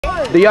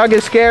Do y'all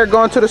get scared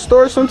going to the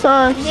store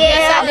sometimes?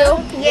 Yes, I do.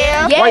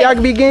 Yeah. Why y'all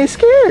be getting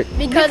scared?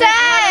 Because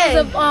they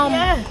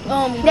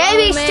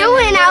be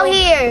shooting out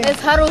here. It's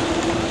huddle.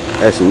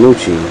 That's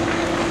Nucci,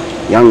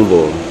 young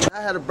boy.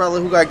 I had a brother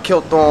who got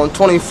killed on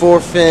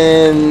 24th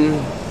and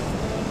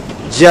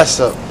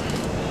Jessup.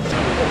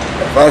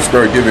 If I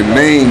start giving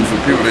names of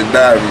people that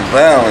died from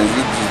violence,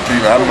 it just be,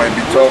 I might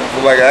be talking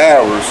for like an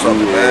hour or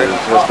something, man.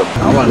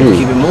 I want to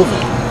keep it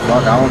moving.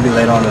 Fuck, I won't be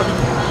laid on the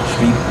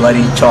street,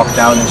 bloody, chalked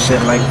out and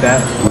shit like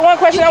that. One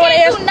question I want to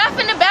ask. You can't do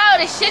nothing about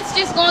it. Shit's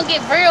just gonna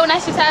get real, and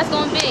that's just how it's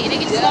gonna be.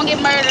 Niggas just gonna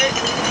get murdered.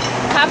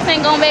 Cops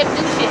ain't gonna be able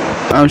to do shit.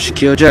 I'm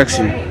Shaquille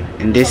Jackson,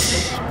 and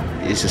this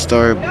is a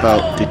story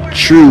about the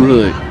true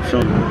hood.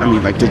 I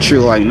mean, like the true,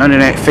 like none of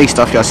that fake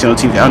stuff y'all see on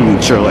TV. I mean,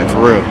 true, like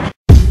for real.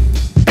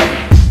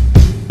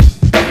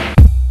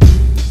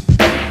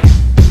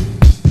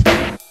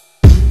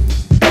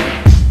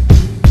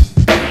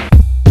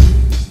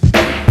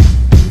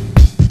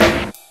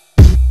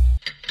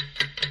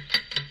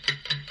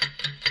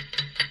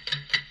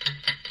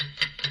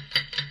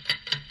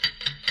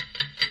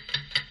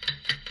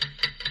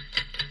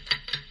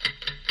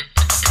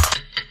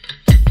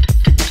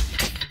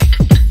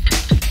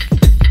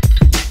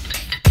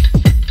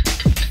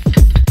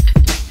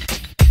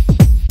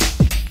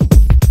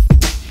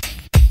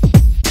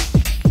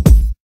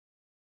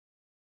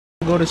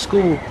 Go to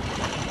school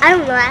I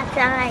don't know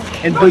after I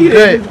and do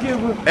good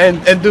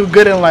and do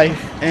good in life,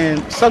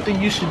 and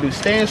something you should do.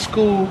 Stay in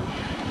school,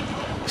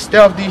 stay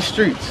off these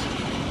streets.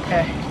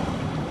 Okay.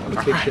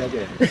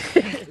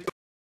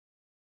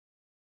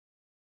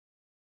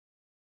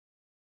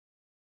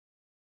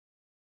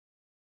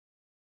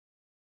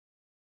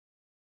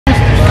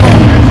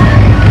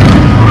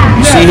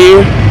 See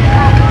here?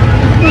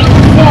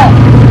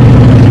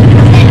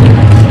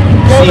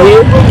 See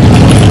here?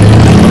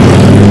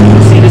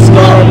 See the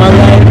scar on my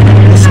leg?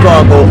 The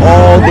scar go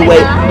all the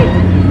way.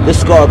 The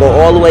scar go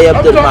all the way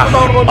up to my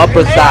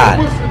upper thigh.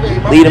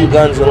 Leave them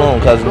guns alone,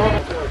 cousin.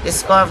 This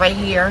scar right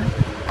here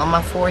on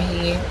my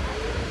forehead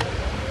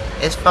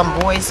is from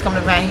boys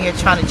coming around here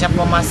trying to jump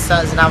on my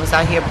sons, and I was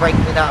out here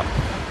breaking it up.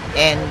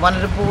 And one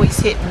of the boys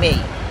hit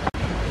me.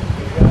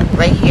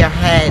 Right here,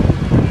 had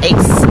 8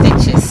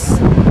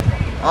 stitches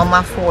on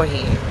my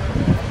forehead.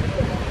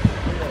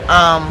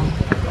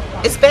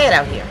 It's bad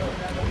out here.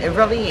 It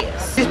really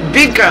is. This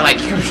big guy, like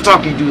huge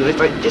stocky dude, it's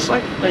like just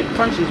like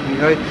punches me,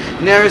 right?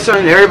 And then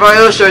everybody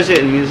else starts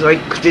hitting me. It's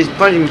like just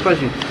punching me.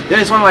 Then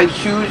it's one like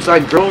huge,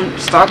 like grown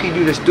stocky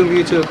dude that threw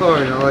me into the car,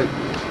 and I like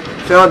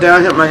fell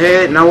down, hit my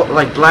head, and I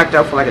like blacked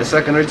out for like a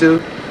second or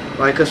two,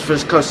 like cause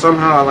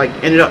somehow I like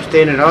ended up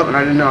standing up, and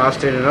I didn't know I was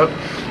standing up.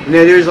 And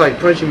then there's like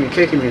punching me,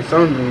 kicking me,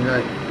 throwing me,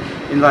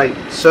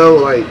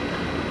 so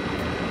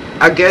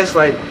I guess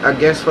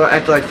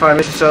after like 5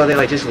 minutes or so, they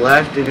like just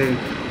left, and then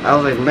I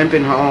was like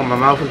limping home. My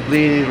mouth was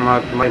bleeding.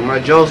 My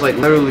jaw was like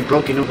literally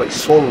broken. It was like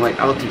swollen like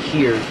out to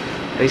here.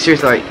 Like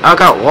seriously, like I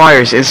got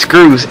wires and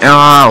screws.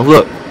 And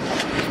look,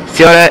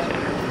 see all that?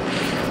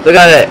 Look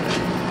at that.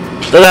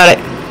 Look at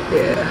it.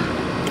 Yeah.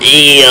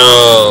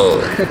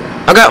 Ew.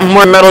 I got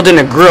more metal than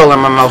a grill in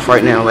my mouth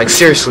right now. Like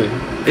seriously,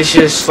 it's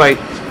just like,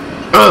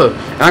 ugh.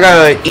 And I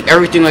gotta like, eat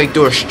everything like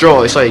through a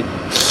straw. It's like,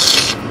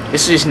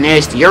 it's just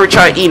nasty. You ever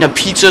try eating a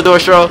pizza through a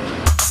straw?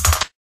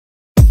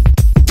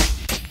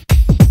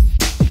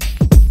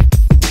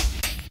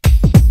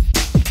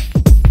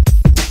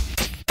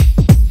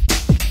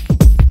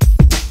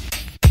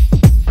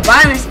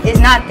 Violence is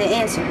not the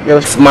answer.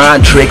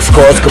 Mind tricks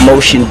cause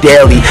commotion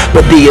daily,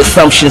 but the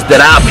assumptions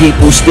that our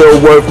people still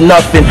worth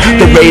nothing.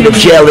 The rate of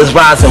jail is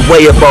rising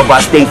way above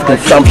our state's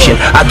consumption.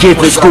 Our kids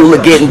in school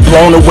are getting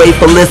blown away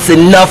for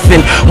listening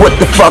nothing. What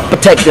the fuck?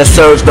 Protecting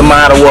serves the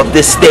motto of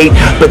this state,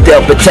 but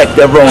they'll protect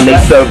their own.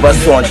 They serve us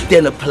on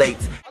dinner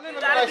plates.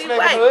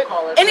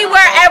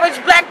 Anywhere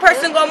average black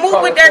person gonna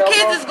move with their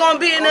kids is gonna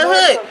be in the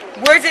hood.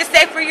 Where's it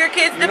safe for your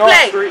kids to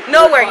play?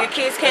 Nowhere. Your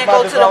kids can't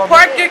go to the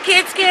park. Your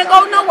kids can't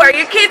go nowhere.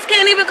 Your kids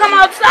can't even come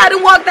outside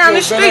and walk down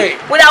the street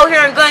without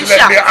hearing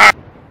gunshots.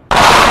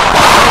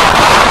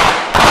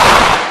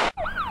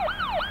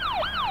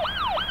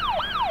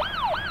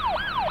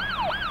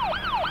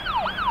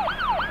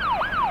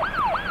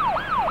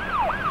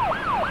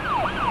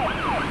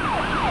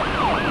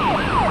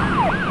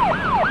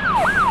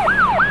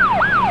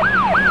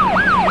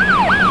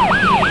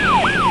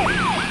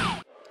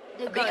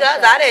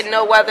 Because I didn't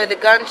know whether the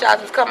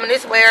gunshots was coming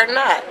this way or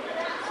not.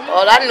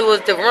 All I knew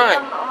was to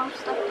run.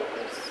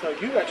 So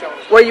you got your own.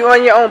 Were you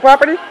on your own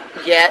property?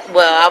 Yeah,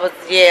 well, I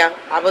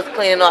was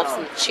cleaning off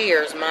some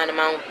chairs, minding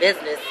my own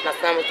business. My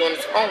son was doing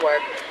his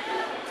homework.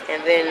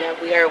 And then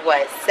we heard,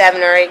 what,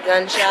 7 or 8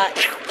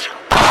 gunshots?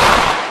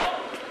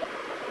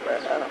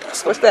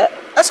 What's that?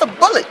 That's a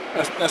bullet.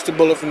 That's the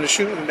bullet from the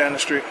shooting down the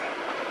street.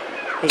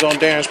 It was on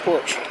Darren's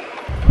porch.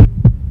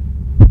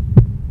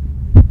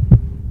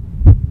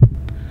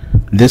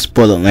 This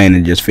bullet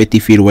landed just 50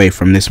 feet away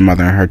from this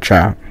mother and her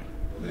child.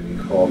 Then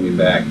he called me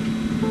back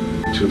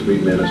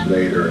 2-3 minutes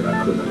later, and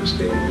I couldn't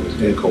understand. He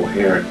was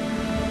incoherent.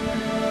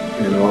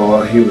 And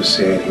all he was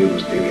saying, he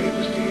was dead, he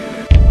was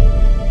dead.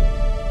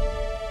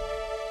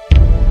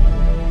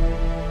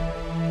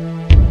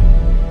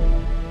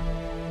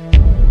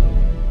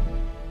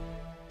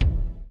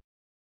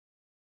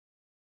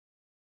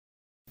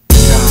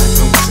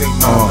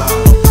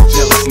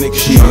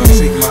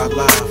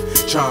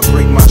 Trying to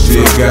break my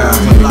shit down.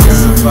 My life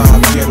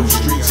survive ghetto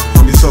streets.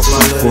 This off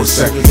my for a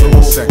second.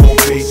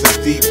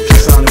 Deep.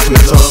 Sound of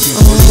talking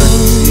for a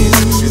second.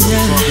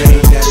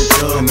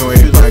 I know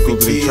everybody go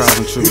through the trials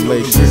and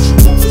tribulations.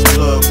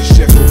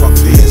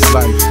 It's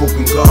life.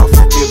 Hoping God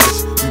forgive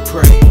us. We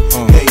pray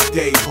every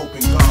day,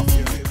 hoping God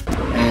forgive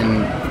us.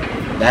 And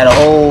that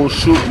whole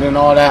shooting and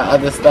all that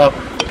other stuff,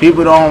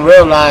 people don't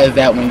realize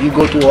that when you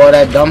go through all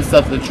that dumb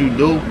stuff that you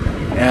do,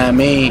 I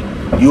mean,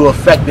 you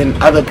affecting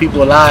other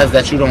people's lives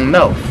that you don't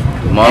know.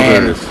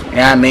 Mothers.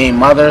 I mean,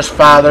 mothers,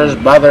 fathers,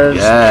 brothers,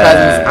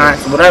 cousins,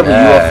 aunts, whatever.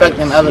 You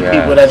affecting other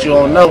people that you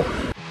don't know.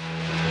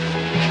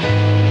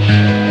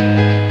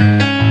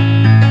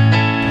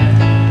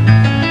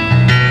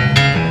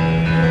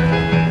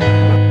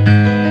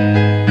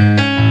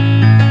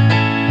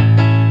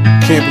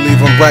 Can't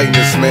believe I'm writing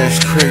this, man.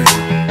 It's crazy.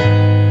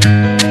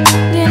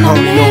 I don't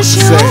even know what to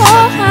say.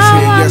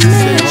 Like you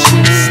was here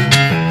yesterday.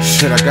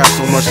 Shit, I got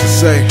so much to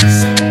say.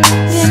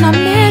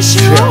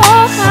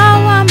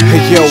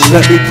 Hey yo,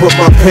 let me put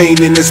my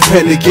pain in this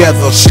pen together.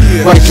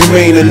 Write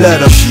Jermaine a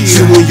letter.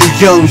 See, when you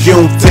young, you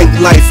don't think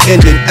life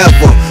ending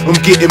ever. I'm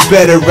getting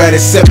better at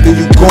accepting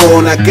you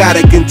gone. I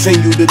gotta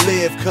continue to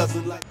live,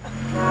 cousin.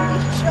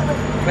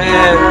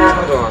 Man,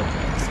 hold on.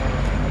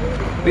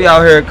 We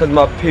out here cause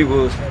my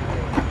peoples.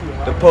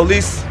 The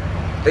police,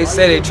 they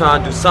say they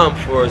trying to do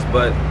something for us,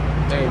 but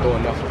they ain't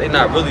doing nothing. They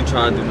not really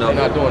trying to do nothing.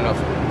 They not doing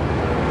nothing.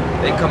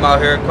 They come out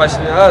here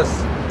questioning us.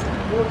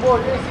 We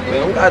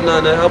don't got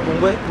nothing to help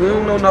them with. We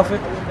don't know nothing.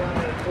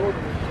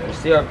 You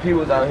see our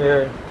peoples out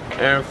here,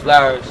 airing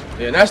flowers.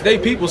 Yeah, and that's they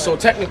people, so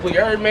technically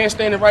every man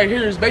standing right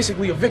here is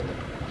basically a victim.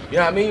 You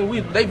know what I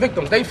mean? They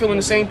victims. They feeling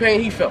the same pain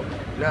he felt. You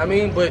know what I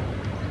mean? But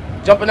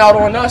jumping out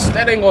on us,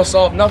 that ain't gonna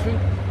solve nothing.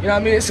 You know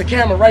what I mean? It's a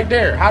camera right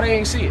there. How they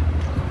ain't see it?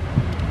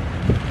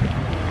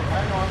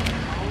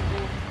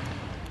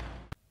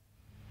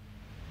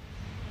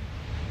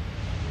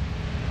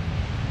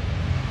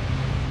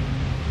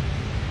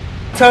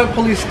 Tell the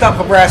police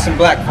stop harassing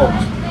black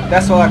folks.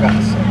 That's all I got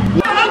to say.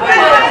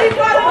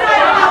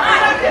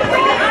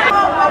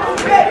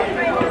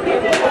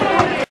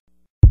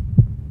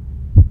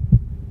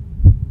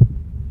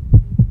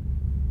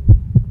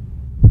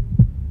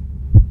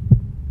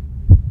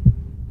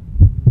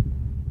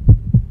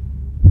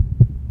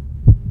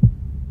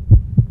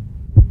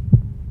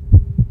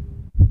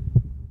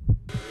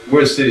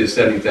 We're a city of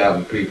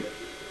 70,000 people.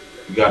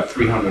 We got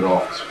 300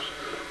 officers.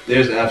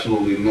 There's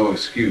absolutely no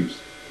excuse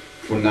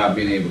for not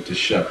being able to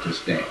shut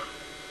this down.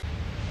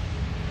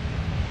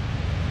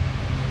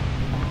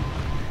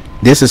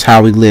 This is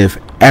how we live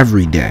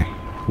every day.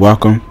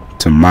 Welcome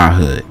to my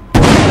hood.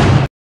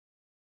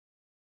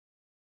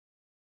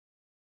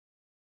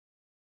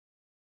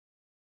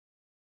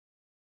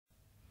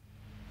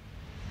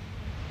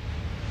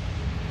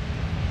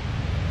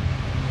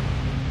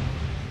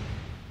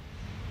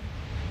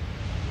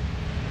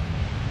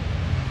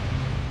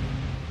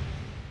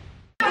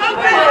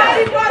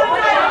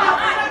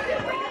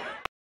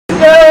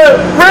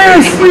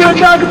 Prince, we are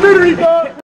documentary, dog.